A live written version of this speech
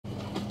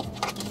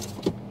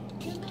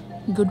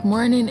Good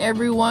morning,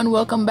 everyone.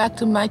 Welcome back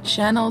to my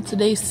channel.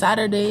 Today's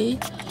Saturday,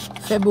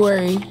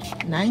 February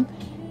 9th,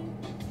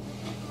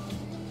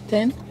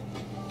 10th,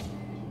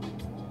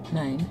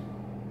 9,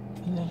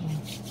 11.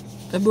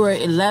 February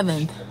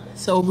 11th.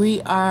 So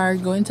we are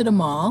going to the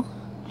mall.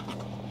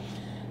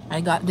 I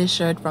got this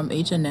shirt from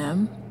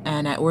H&M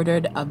and I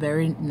ordered a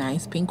very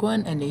nice pink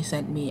one, and they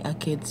sent me a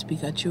kid's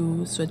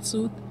Pikachu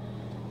sweatsuit.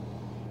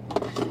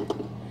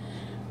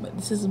 But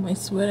this is my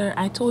sweater.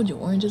 I told you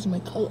orange is my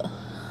color.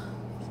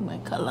 My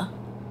color.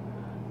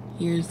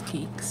 Here's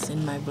Cakes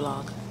in my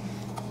vlog.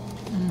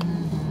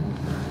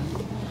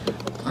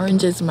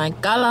 Orange is my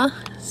color,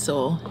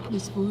 so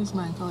this is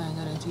my color. I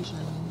got a t-shirt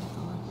in my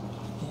color.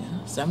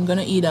 Yeah, so I'm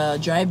gonna eat a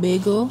dry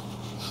bagel,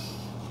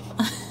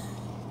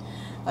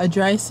 a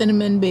dry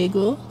cinnamon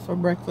bagel for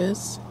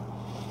breakfast,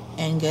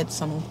 and get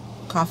some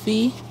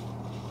coffee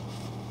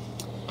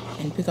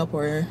and pick up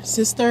our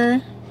sister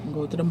and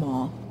go to the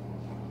mall.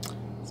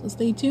 So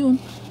stay tuned.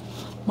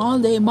 Mall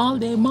day, mall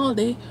day, mall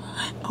day.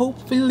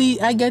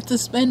 Hopefully I get to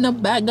spend a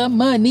bag of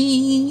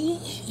money.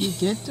 You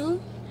get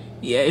to?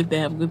 Yeah, if they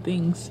have good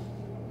things.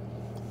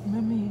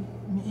 Let me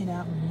eat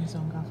out and need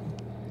some coffee.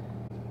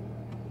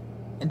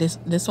 And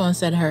this one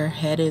said her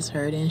head is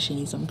hurting. She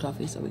needs some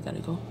coffee, so we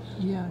gotta go.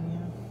 Yeah.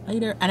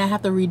 Later. And I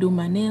have to redo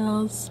my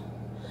nails.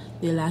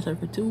 They lasted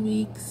for 2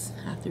 weeks.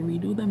 I have to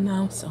redo them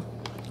now, so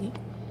yeah.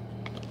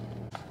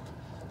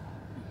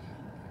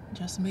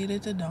 Just made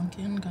it to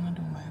Dunkin'. Gonna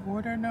do my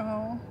order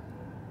now.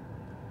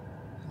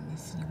 Let me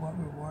see what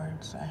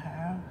rewards I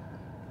have.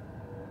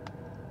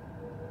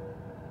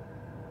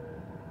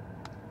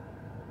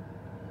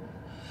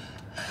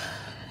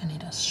 I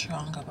need a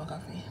strong cup of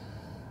coffee.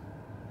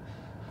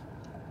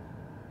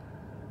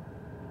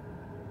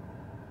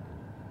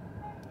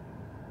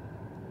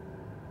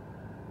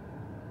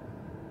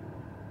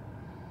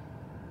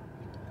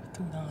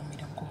 $2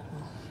 medium cold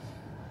brew.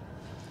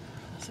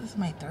 This is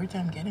my third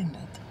time getting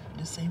that.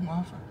 The same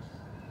offer.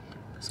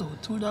 So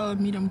 $2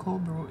 medium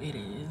cold brew it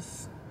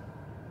is.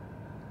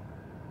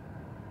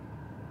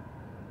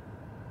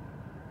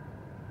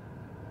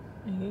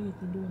 I hate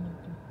to do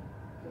nothing.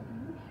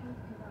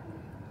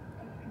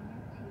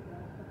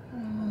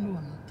 I'm doing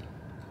nothing.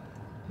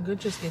 Good,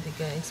 just get the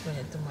guy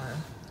expired tomorrow.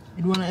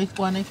 You want to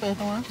expire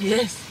tomorrow?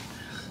 Yes.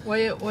 What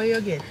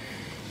you get?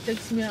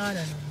 Text me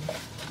order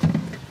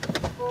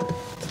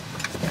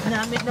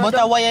number.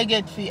 But what you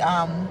get for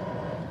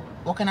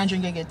what kind of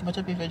drink you get? What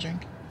you pay for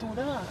drink? $2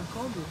 a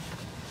cold brew.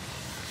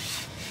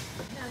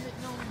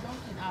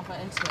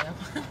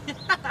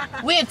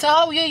 Wait, so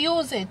how you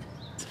use it?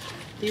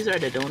 These are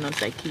the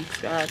donuts I keep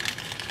got.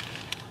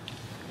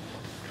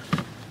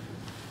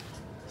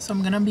 So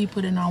I'm gonna be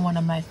putting on one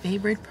of my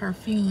favorite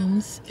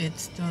perfumes.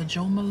 It's the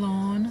Jo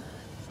Malone.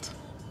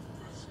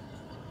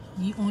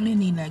 You only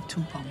need like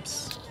 2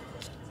 pumps.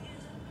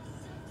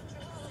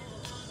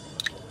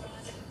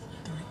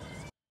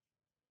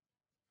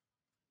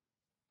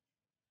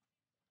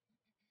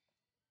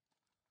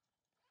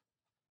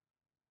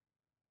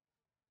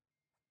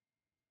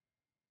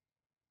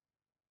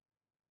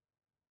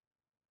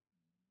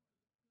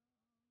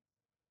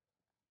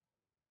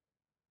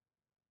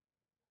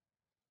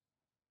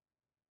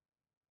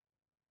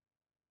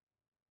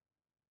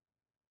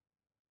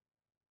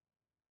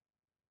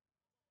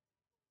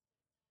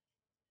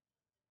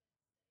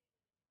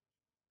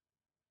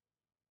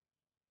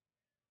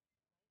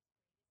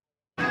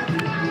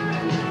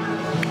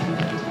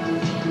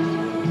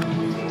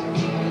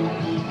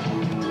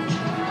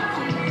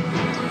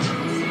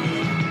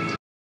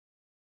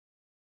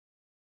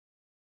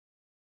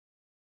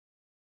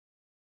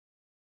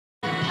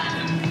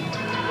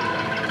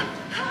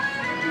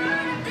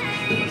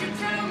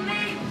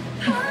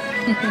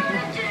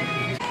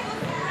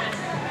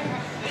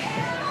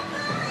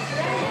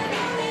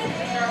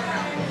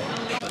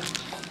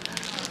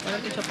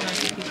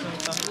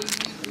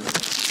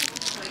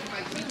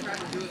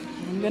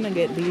 I'm gonna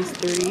get these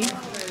 3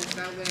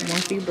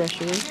 Morphe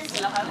brushes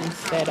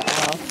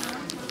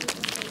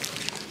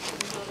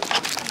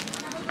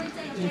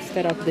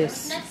instead of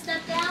this.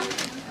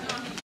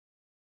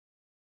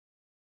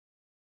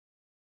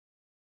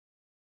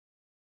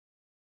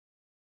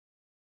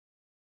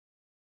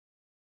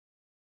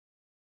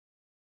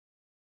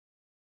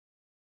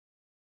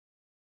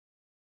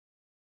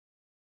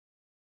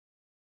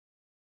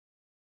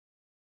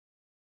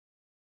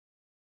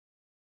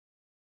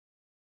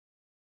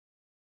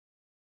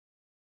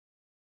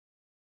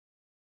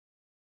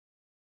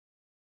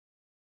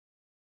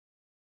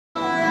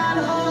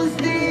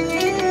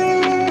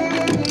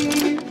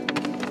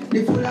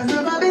 The fool has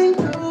never been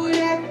told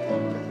yet.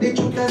 The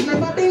truth has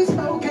never been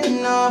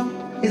spoken of.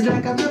 It's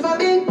like I've never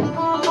been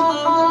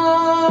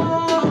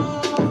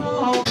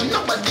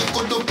Nobody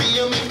could do pay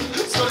me.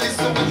 So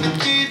listen when the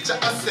teacher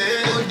I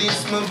said, oh,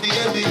 this my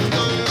baby.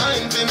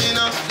 Wine for me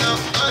now,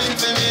 wine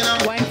for me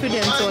now. Wine for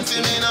them, wine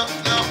for me now,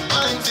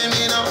 wine for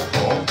me now.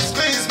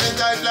 Squeeze me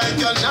tight like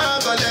you're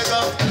never let go.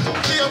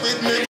 Play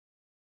with me.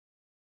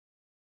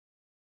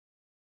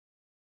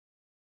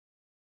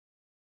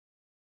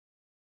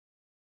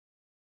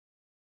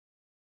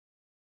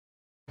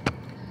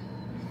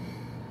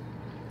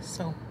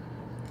 So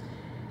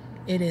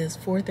it is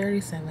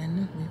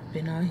 4:37. We've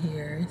been out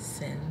here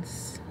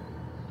since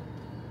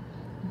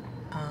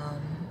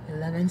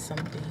 11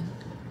 something.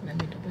 Let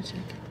me double check.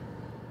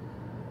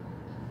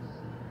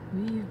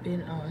 We've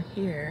been out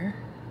here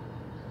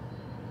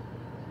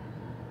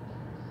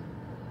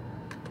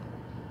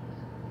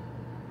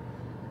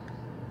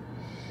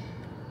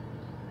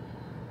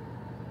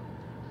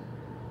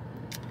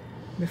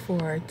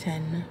before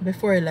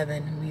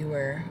 11 we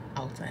were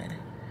outside.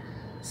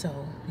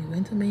 So we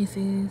went to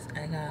Macy's.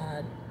 I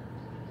got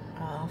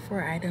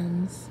 4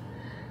 items.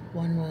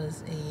 One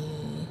was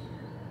a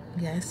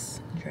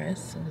Guess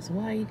dress. It was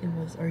white. It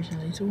was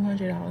originally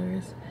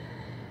 $200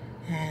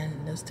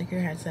 and the sticker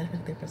had said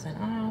 50%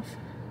 off,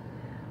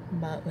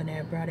 but when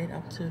I brought it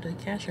up to the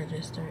cash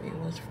register it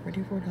was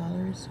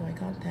 $44, so I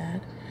got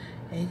that.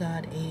 I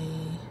got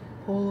a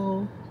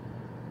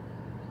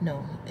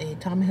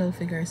Tommy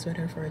Hilfiger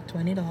sweater for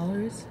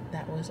 $20.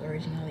 That was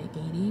originally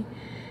 $80.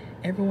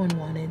 Everyone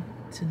wanted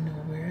to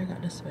know where I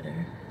got the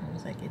sweater. I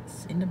was like,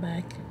 it's in the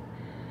back,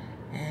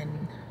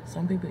 and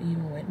some people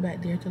even went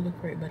back there to look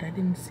for it, but I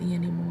didn't see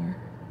anymore.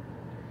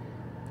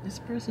 This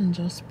person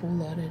just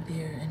pulled out of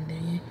there and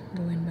they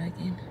going back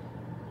in.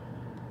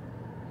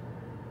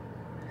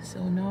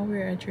 So now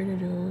we're at Trader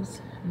Joe's.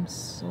 I'm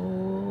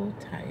so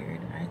tired.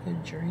 I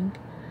could drink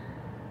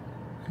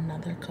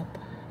another cup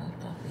of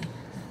coffee,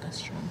 like a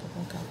strong cup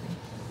of coffee.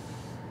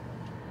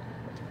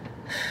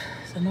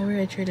 So now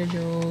we're at Trader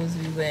Joe's.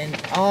 We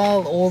went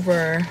all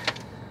over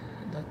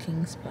the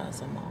Kings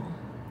Plaza Mall,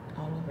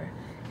 all over.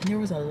 And there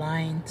was a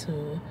line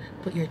to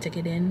put your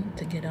ticket in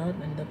to get out,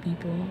 and the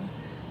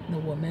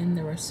women,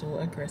 they were so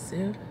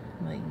aggressive.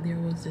 Like, there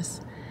was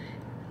this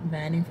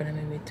van in front of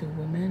me with 2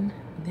 women.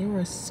 They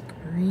were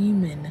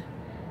screaming,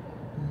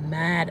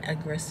 mad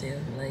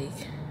aggressive.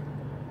 Like,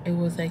 it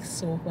was like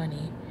so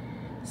funny.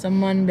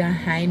 Someone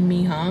behind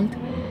me honked,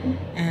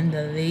 and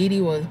the lady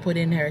was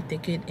putting her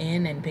ticket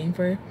in and paying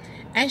for it,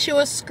 and she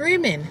was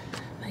screaming.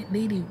 Like,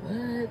 lady,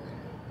 what?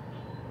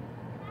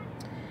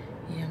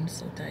 Yeah, I'm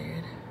so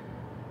tired.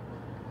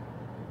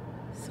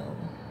 So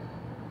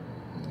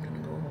I'm gonna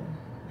go home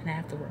and I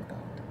have to work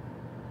out.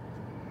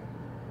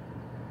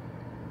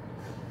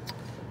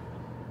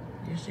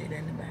 There's Jada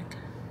in the back.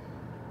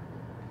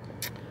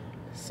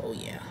 So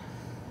yeah.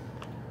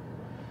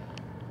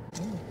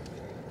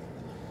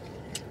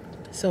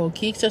 So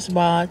Keeks just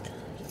bought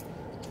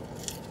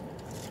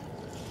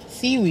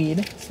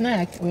seaweed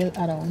snack. We'll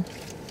add on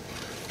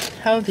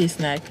healthy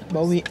snack,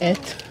 but we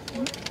ate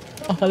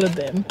all of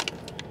them.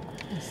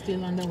 It's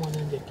still under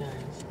 100,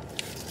 guys.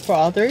 For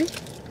all 3?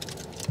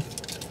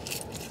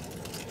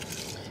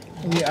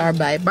 We are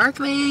by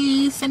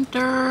Barclays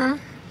Center.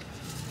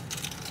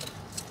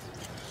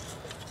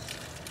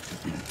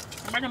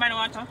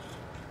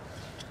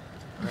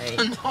 Right,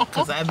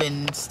 because I've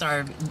been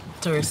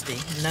thirsty.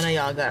 None of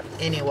y'all got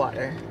any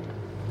water.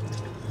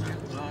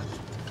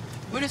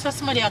 Where does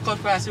somebody cut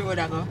across the road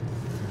I go?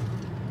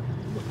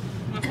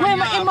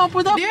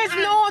 There's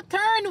no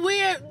turn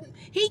where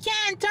he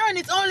can't turn.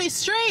 It's only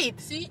straight.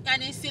 See,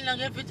 and it's still not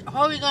get.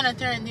 How are we gonna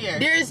turn there?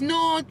 There is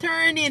no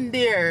turn in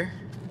there.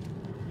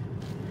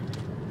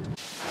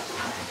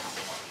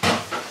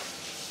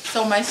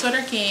 So my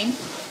sweater came.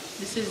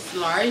 This is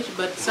large,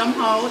 but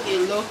somehow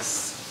it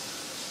looks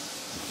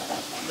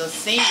the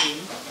same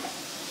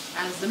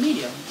as the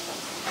medium.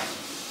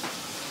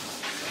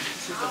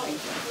 This is the big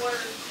one.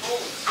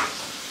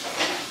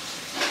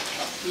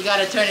 You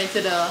gotta turn it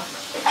to the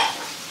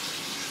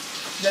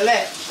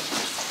left.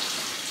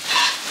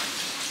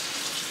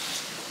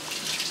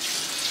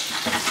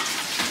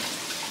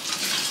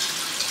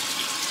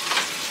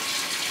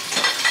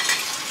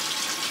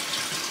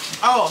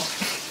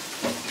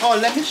 Oh,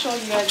 let me show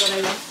you guys what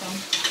I got some.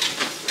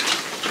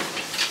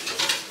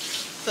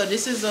 So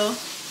this is a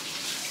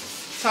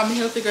Tommy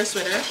Hilfiger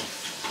sweater.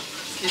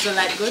 It's a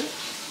light good.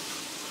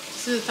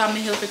 This is a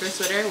Tommy Hilfiger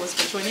sweater. It was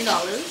for $20.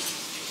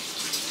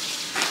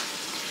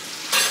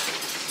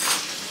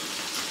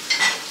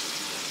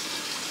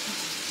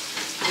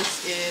 This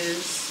is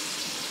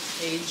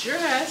a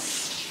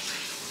dress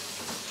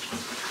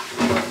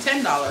for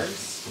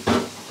 $10.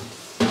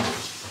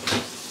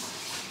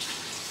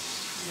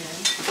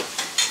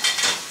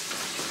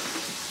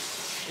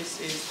 This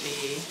is a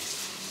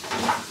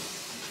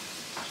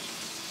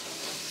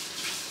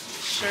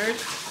shirt,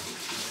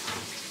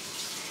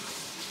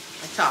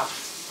 a top.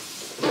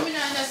 Let me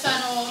not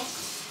understand all.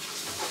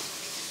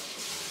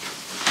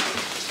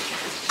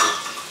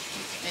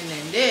 And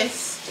then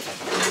this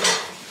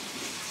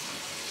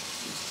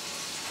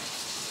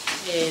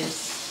is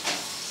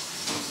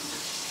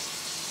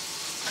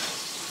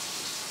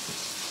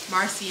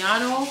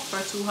Marciano for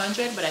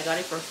 $200, but I got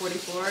it for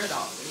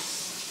 $44.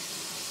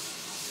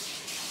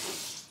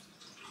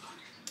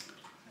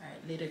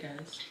 Later,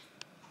 guys.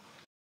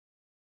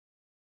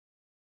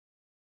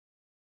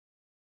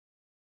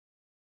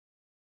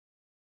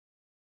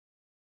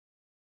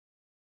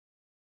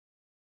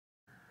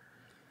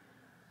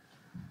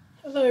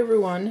 Hello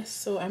everyone.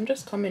 So I'm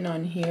just coming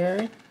on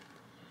here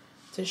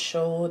to to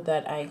show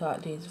that I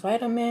got these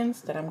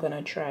vitamins that I'm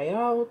gonna try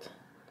out.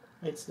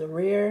 It's the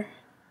Rare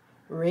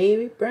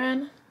Ray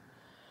brand.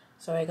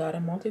 So I got a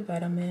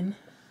multivitamin,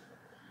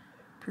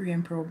 pre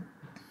and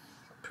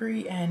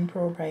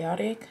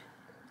probiotic,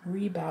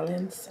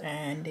 rebalance,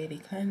 and daily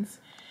cleanse.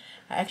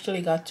 I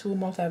actually got 2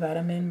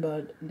 multivitamin,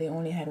 but they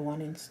only had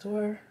 1 in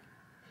store,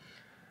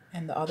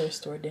 and the other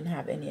store didn't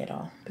have any at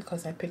all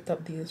because I picked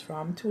up these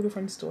from 2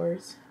 different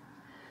stores.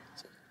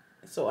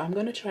 So I'm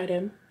gonna try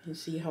them and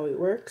see how it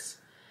works,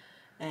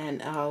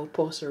 and I'll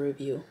post a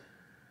review.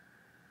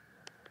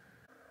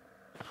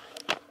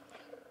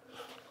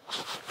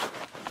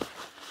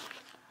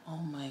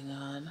 Oh my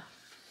god,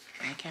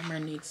 my camera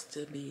needs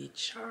to be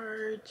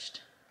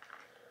charged.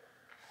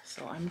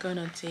 So I'm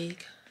gonna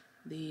take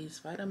these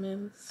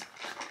vitamins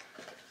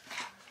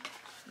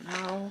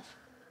now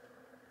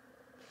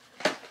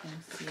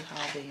and see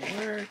how they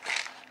work.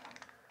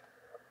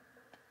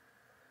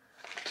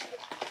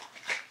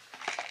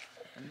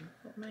 And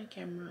put my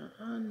camera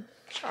on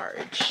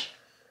charge.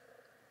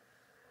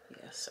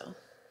 Yeah, so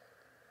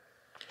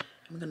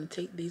I'm gonna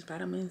take these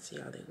vitamins, see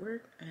how they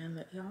work, and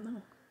let y'all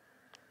know.